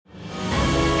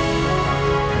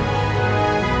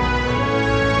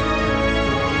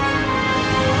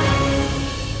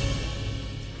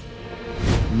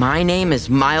My name is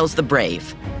Miles the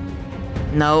Brave.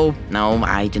 No,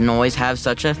 I didn't always have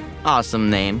such an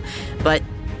awesome name, but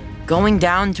going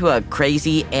down to a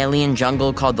crazy alien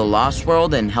jungle called the Lost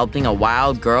World and helping a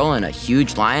wild girl and a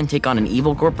huge lion take on an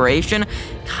evil corporation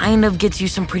kind of gets you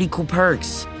some pretty cool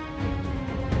perks.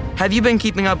 Have you been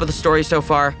keeping up with the story so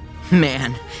far?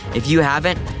 Man, if you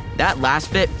haven't, that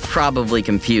last bit probably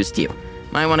confused you.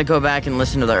 Might want to go back and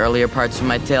listen to the earlier parts of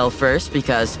my tale first,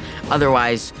 because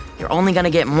otherwise, you're only going to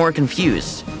get more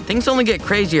confused. Things only get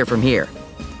crazier from here.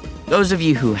 Those of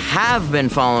you who have been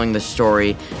following the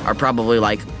story are probably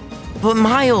like, but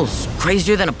Miles,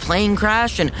 crazier than a plane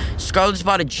crash, and scarlet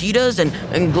spotted cheetahs, and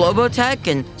Globotech,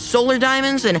 and solar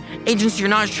diamonds, and agents you're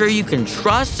not sure you can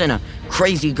trust, and a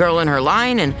crazy girl in her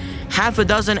line, and half a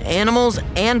dozen animals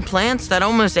and plants that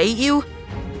almost ate you?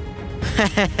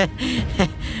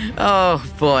 Oh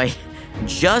boy,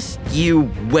 just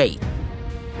you wait.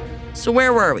 So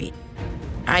where were we?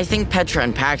 I think Petra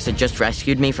and Pax had just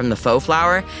rescued me from the faux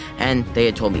flower, and they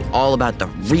had told me all about the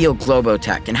real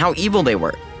Globotech and how evil they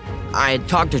were. I had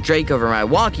talked to Drake over my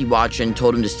walkie-watch and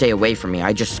told him to stay away from me.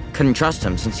 I just couldn't trust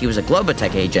him since he was a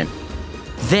Globotech agent.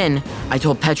 Then, I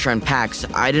told Petra and Pax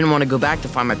I didn't want to go back to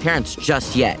find my parents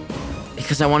just yet,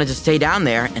 because I wanted to stay down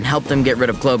there and help them get rid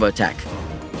of Globotech.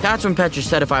 That's when Petra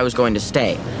said if I was going to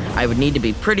stay, I would need to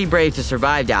be pretty brave to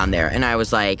survive down there, and I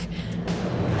was like,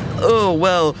 oh,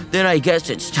 well, then I guess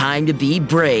it's time to be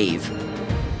brave.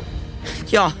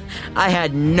 Y'all, I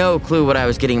had no clue what I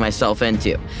was getting myself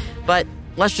into, but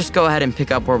let's just go ahead and pick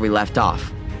up where we left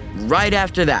off. Right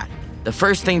after that, the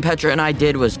first thing Petra and I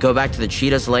did was go back to the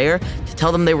cheetah's lair to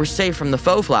tell them they were safe from the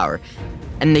faux flower,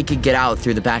 and they could get out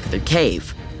through the back of their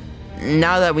cave.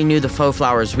 Now that we knew the faux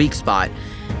flower's weak spot,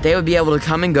 they would be able to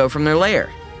come and go from their lair.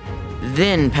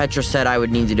 Then Petra said I would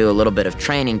need to do a little bit of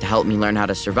training to help me learn how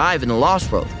to survive in the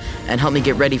Lost World and help me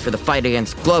get ready for the fight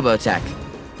against Globotech.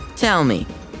 Tell me,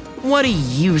 what do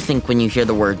you think when you hear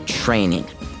the word training?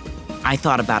 I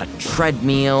thought about a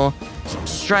treadmill, some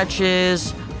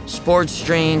stretches, sports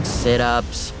drinks,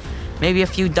 sit-ups, maybe a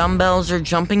few dumbbells or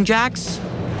jumping jacks?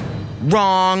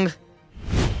 Wrong!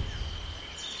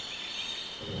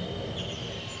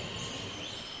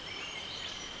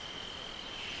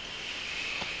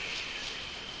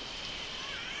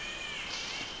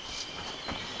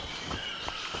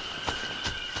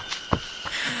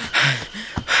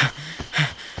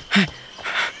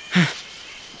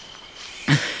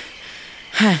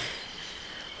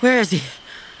 Where is he?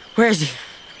 Where is he?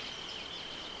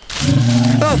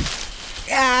 Oh!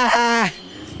 Ah!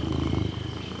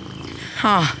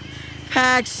 Oh,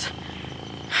 Pax.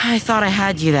 I thought I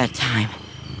had you that time.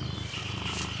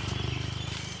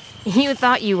 You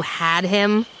thought you had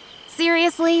him?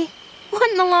 Seriously? What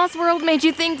in the Lost World made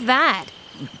you think that?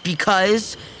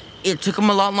 Because it took him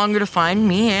a lot longer to find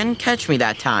me and catch me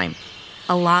that time.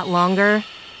 A lot longer?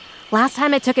 Last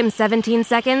time it took him 17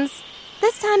 seconds.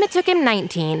 This time it took him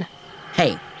 19.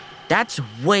 Hey, that's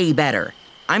way better.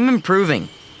 I'm improving.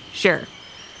 Sure.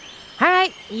 All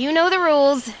right, you know the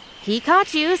rules. He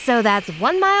caught you, so that's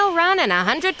 1 mile run and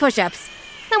 100 push-ups.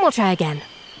 Then we'll try again.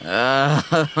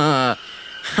 How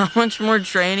much more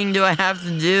training do I have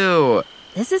to do?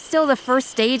 This is still the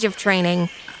first stage of training.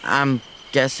 I'm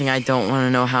guessing I don't want to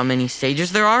know how many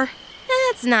stages there are?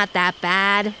 It's not that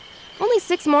bad. Only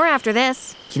 6 more after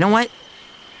this. You know what?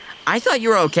 I thought you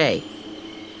were okay.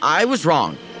 I was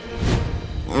wrong.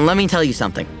 Let me tell you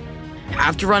something.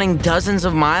 After running dozens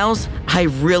of miles, I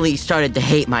really started to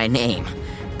hate my name.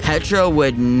 Petra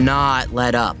would not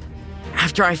let up.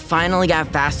 After I finally got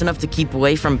fast enough to keep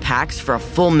away from Pax for a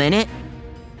full minute,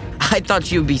 I thought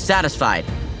she would be satisfied.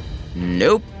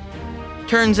 Nope.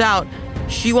 Turns out,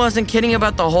 she wasn't kidding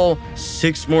about the whole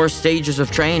 6 more stages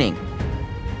of training.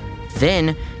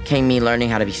 Then came me learning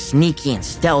how to be sneaky and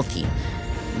stealthy.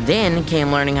 Then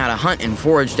came learning how to hunt and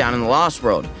forage down in the Lost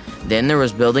World. Then there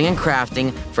was building and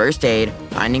crafting, first aid,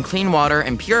 finding clean water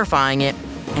and purifying it,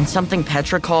 and something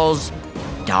Petra calls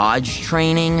dodge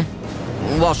training.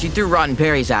 While she threw rotten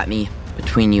berries at me,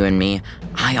 between you and me,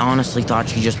 I honestly thought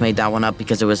she just made that one up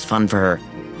because it was fun for her.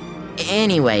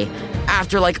 Anyway,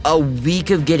 after like a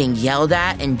week of getting yelled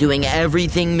at and doing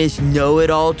everything Miss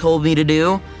Know-It-All told me to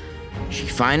do, she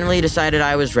finally decided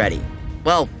I was ready.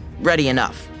 Well, ready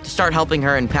enough to start helping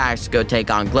her and Pax go take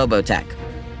on Globotech.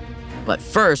 But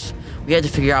first, we had to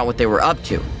figure out what they were up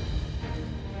to.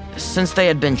 Since they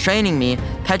had been training me,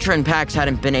 Petra and Pax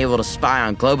hadn't been able to spy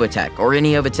on Globotech or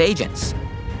any of its agents.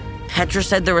 Petra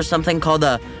said there was something called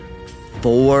a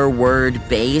forward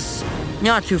base,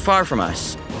 not too far from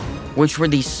us, which were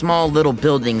these small little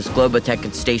buildings Globotech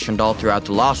had stationed all throughout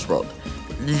the Lost World.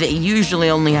 they usually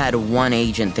only had one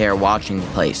agent there watching the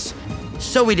place.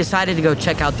 So we decided to go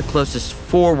check out the closest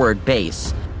forward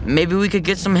base. Maybe we could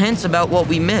get some hints about what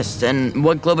we missed and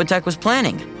what Globotech was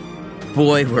planning.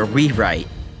 Boy, were we right.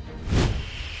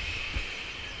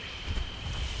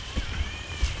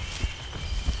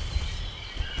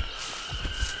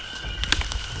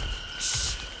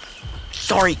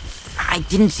 Sorry, I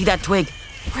didn't see that twig.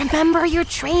 Remember your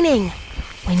training.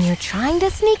 When you're trying to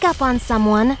sneak up on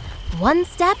someone, one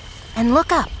step and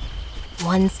look up.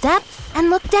 One step and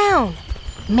look down.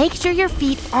 Make sure your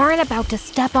feet aren't about to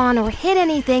step on or hit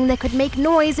anything that could make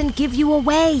noise and give you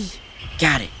away.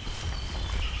 Got it.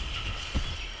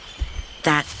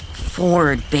 That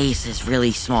forward base is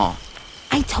really small.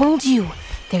 I told you,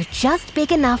 they're just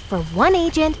big enough for one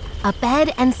agent, a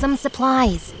bed, and some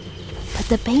supplies. But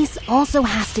the base also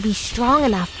has to be strong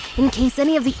enough in case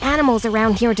any of the animals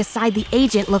around here decide the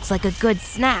agent looks like a good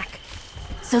snack.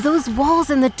 So those walls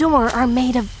and the door are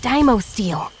made of dymo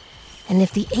steel. And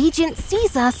if the agent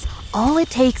sees us, all it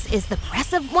takes is the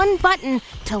press of one button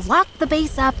to lock the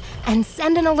base up and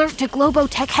send an alert to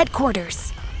Globotech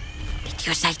headquarters. Did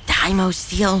you say dymo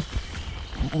steel?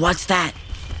 What's that?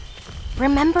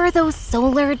 Remember those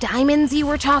solar diamonds you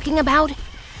were talking about?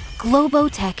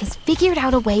 Globotech has figured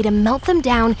out a way to melt them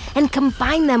down and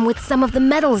combine them with some of the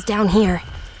metals down here.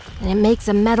 And it makes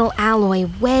a metal alloy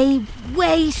way,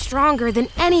 way stronger than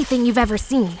anything you've ever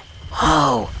seen.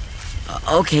 Oh,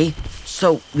 okay.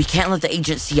 So we can't let the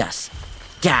agent see us.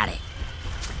 Got it.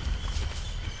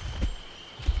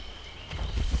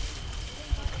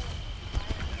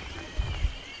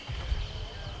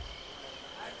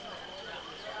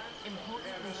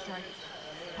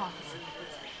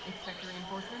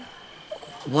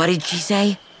 What did she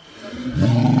say?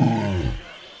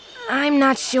 I'm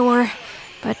not sure,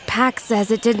 but Pax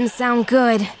says it didn't sound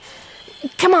good.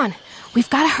 Come on, we've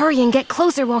got to hurry and get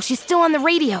closer while she's still on the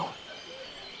radio.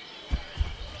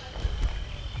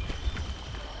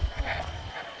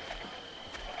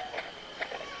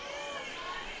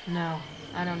 No,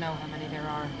 I don't know how many there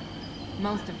are.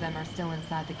 Most of them are still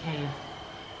inside the cave.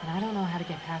 And I don't know how to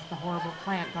get past the horrible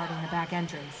plant guarding the back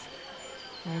entrance.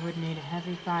 They would need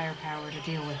heavy firepower to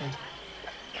deal with it.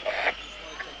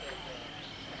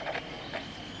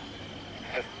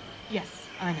 Yes,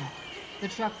 I know. The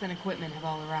trucks and equipment have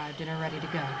all arrived and are ready to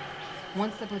go.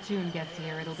 Once the platoon gets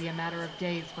here, it'll be a matter of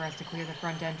days for us to clear the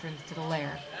front entrance to the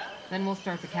lair. Then we'll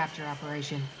start the capture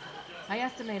operation. I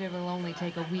estimate it will only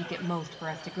take a week at most for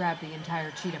us to grab the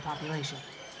entire cheetah population.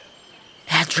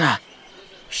 Petra,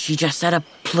 she just said a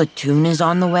platoon is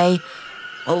on the way?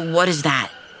 Oh, what is that?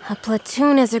 A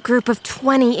platoon is a group of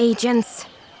 20 agents.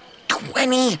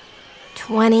 20?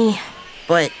 20.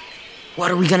 But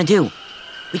what are we gonna do?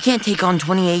 We can't take on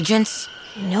 20 agents.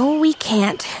 No, we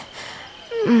can't.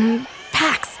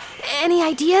 Pax, any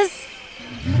ideas?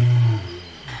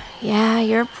 Yeah,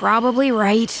 you're probably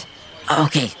right.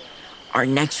 Okay, our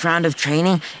next round of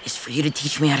training is for you to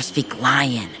teach me how to speak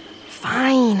lion.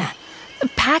 Fine.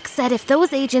 Pax said if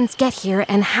those agents get here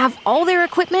and have all their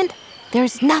equipment,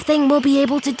 there's nothing we'll be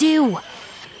able to do.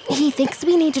 He thinks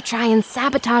we need to try and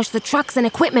sabotage the trucks and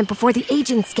equipment before the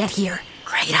agents get here.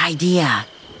 Great idea.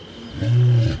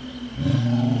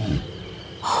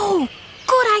 Oh,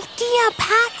 good idea,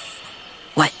 Pax.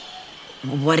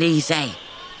 What did he say?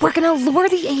 We're gonna lure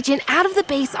the agent out of the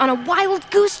base on a wild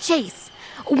goose chase.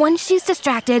 Once she's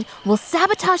distracted, we'll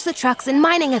sabotage the trucks and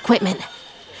mining equipment.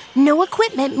 No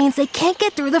equipment means they can't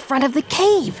get through the front of the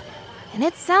cave. And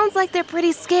it sounds like they're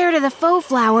pretty scared of the faux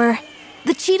flower.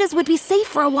 The cheetahs would be safe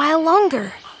for a while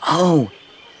longer. Oh,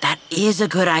 that is a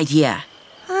good idea.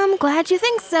 I'm glad you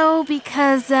think so,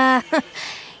 because,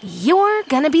 you're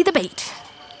gonna be the bait.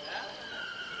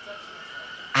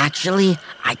 Actually,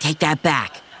 I take that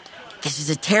back. This is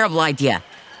a terrible idea.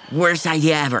 Worst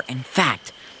idea ever. In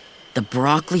fact, the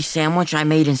broccoli sandwich I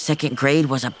made in 2nd grade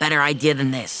was a better idea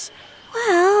than this.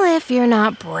 Well, if you're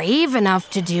not brave enough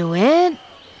to do it...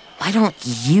 Why don't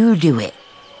you do it?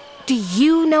 Do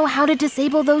you know how to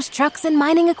disable those trucks and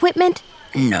mining equipment?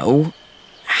 No.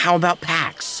 How about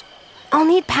Pax? I'll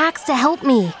need Pax to help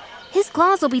me. His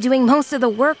claws will be doing most of the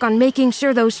work on making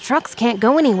sure those trucks can't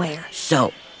go anywhere.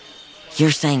 So,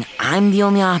 you're saying I'm the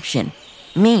only option?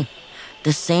 Me,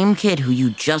 the same kid who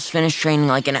you just finished training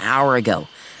like an hour ago.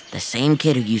 The same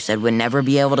kid who you said would never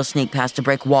be able to sneak past a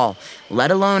brick wall,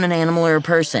 let alone an animal or a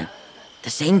person. The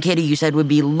same kid who you said would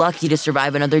be lucky to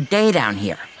survive another day down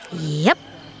here. Yep.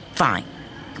 Fine.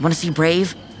 You want to see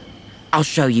Brave? I'll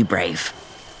show you Brave.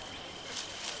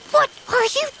 What are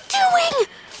you doing?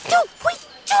 No, wait,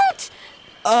 don't!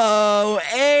 Oh,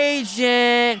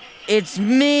 Agent! It's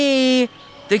me,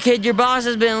 The kid your boss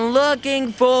has been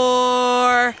looking for!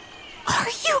 Are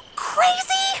you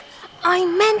crazy? I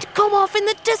meant go off in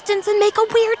the distance and make a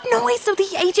weird noise so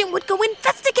the agent would go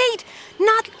investigate,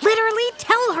 not literally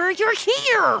tell her you're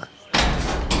here.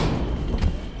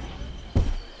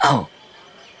 Oh.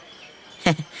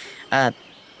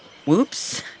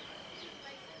 Whoops.